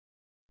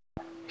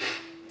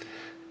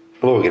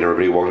Hello again,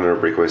 everybody. Welcome to our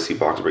Breakaway C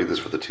box break. This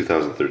is for the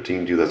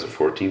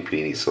 2013-2014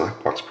 Panini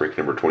Select box break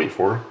number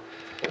 24.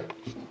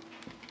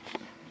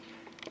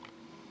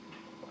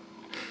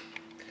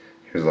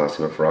 Here's the last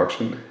team up for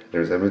auction.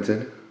 There's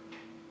Edmonton.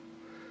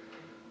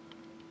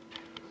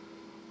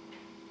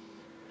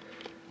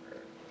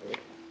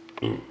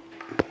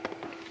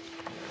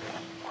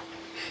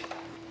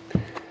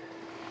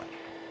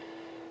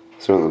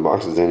 So in the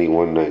box is any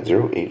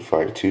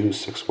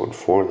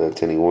 190-852-614.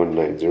 That's any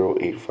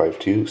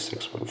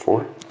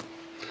 190-852-614.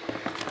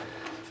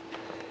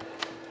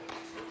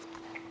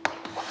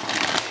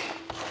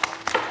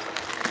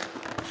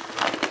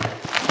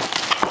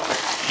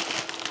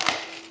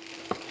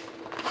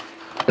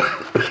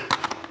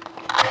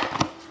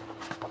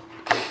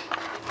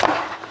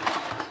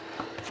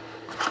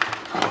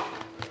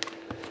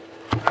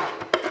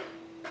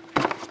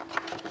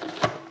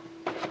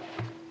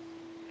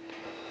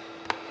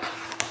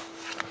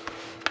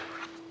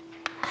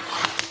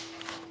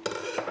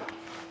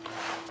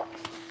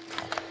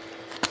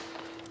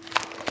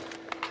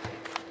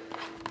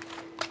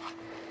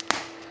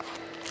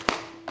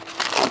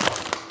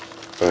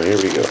 Here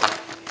we go.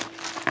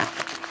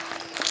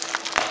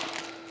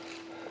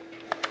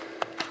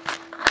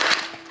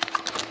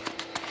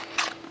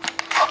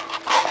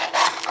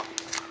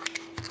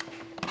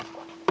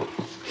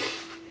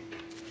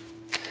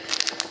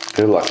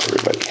 Good luck,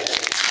 everybody.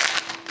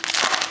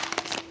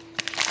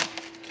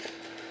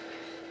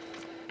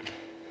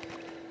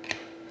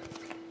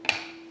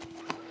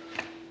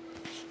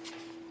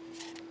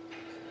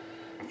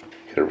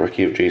 Get a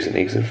rookie of Jason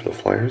Akeson for the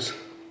Flyers.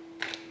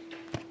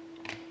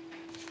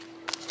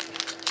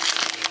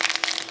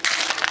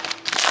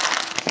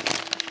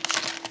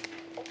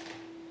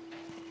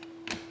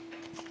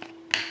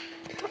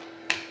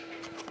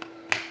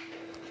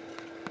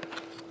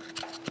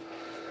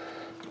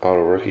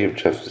 Auto rookie of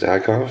Jeff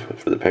Zadkov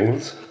for the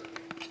Penguins.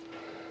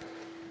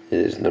 It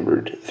is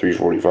numbered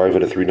 345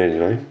 out of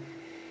 399.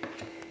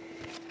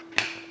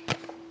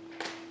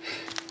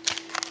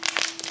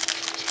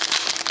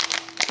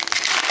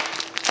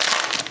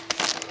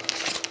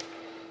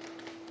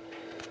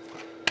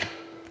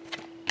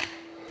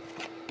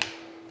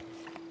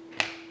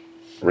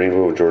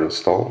 Rainbow of Jordan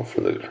Staal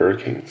for the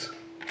Hurricanes.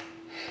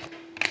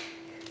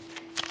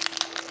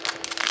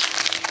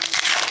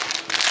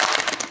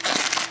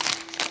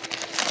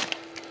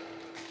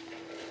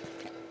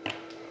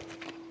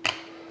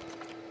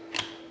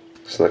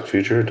 Select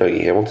Future,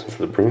 Dougie Hamilton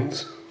for the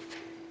Bruins.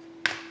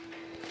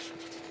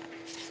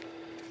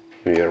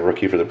 We got a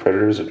rookie for the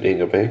Predators of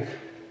Daniel Bank.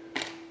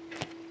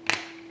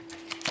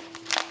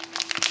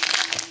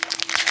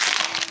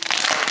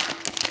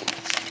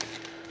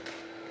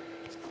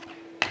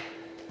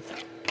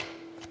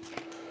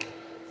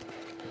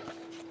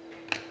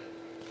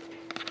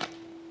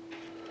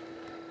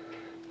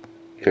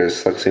 Here's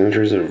select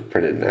signatures of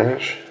Brendan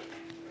Nash.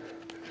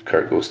 The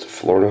card goes to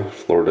Florida.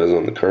 Florida is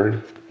on the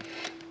card.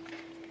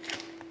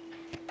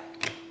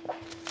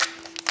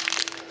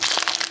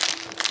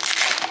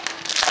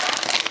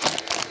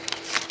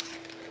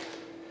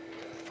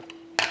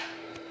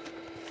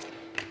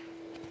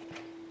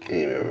 And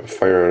you have a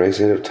Fire on Ice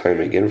of Time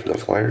Again for the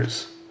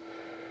Flyers.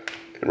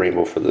 And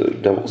Rainbow for the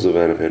Devils of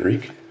Adam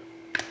Henrique.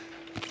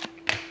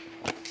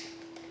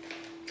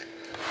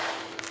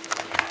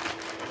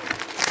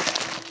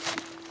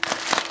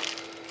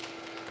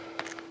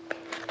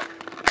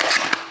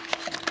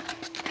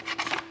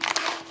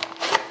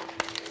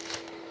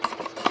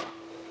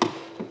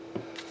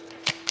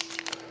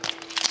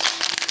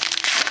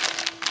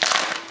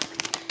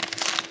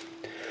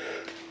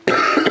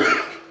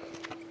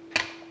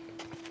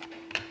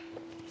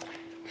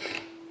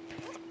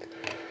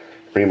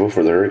 Rainbow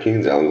for the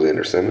Hurricanes,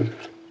 Alexander Semin.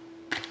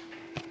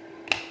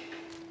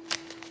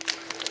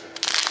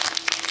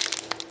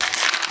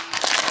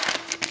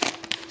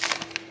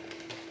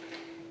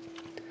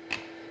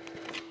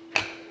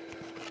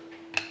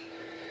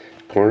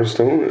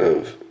 Cornerstone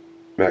of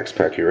Max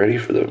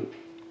Pacioretty for the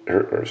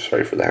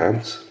for the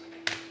Habs.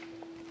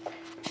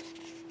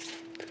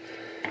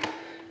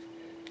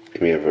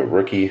 And we have a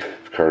rookie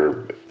of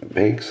Carter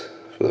Banks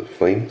for the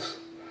Flames.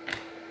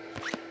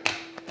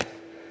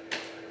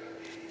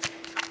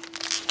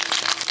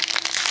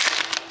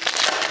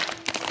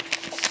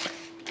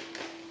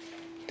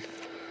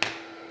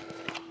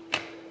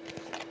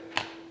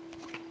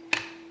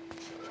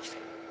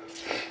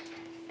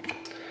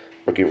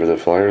 Rookie for the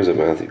Flyers of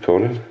Matthew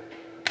Conan.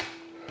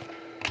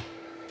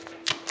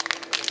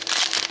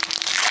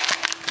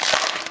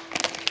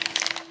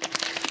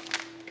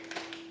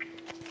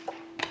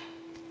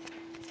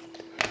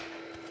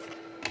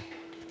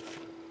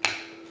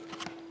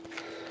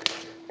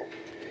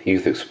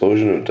 Youth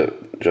Explosion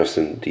of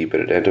Justin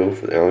DiBenedetto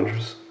for the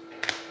Islanders.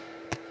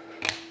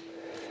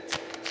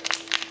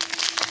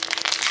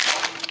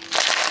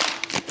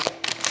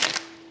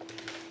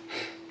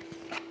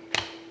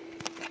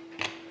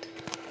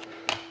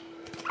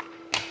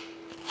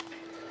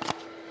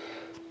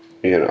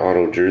 We got an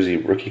auto jersey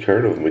rookie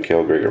card of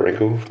Mikhail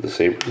Grigorenko for the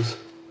Sabres.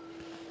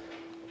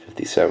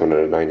 57 out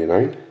of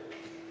 99.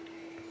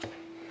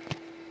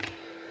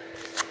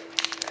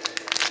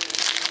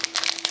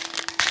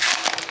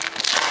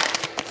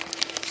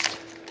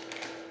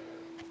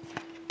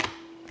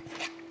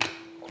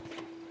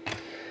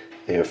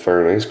 We have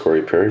Fire and Ice,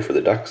 Corey Perry for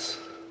the Ducks.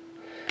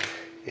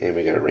 And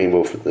we got a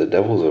rainbow for the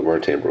Devils of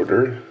Martin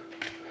Brodeur.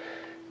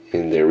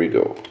 And there we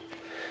go.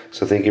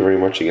 So thank you very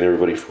much again,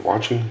 everybody, for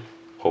watching.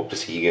 Hope to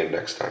see you again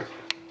next time.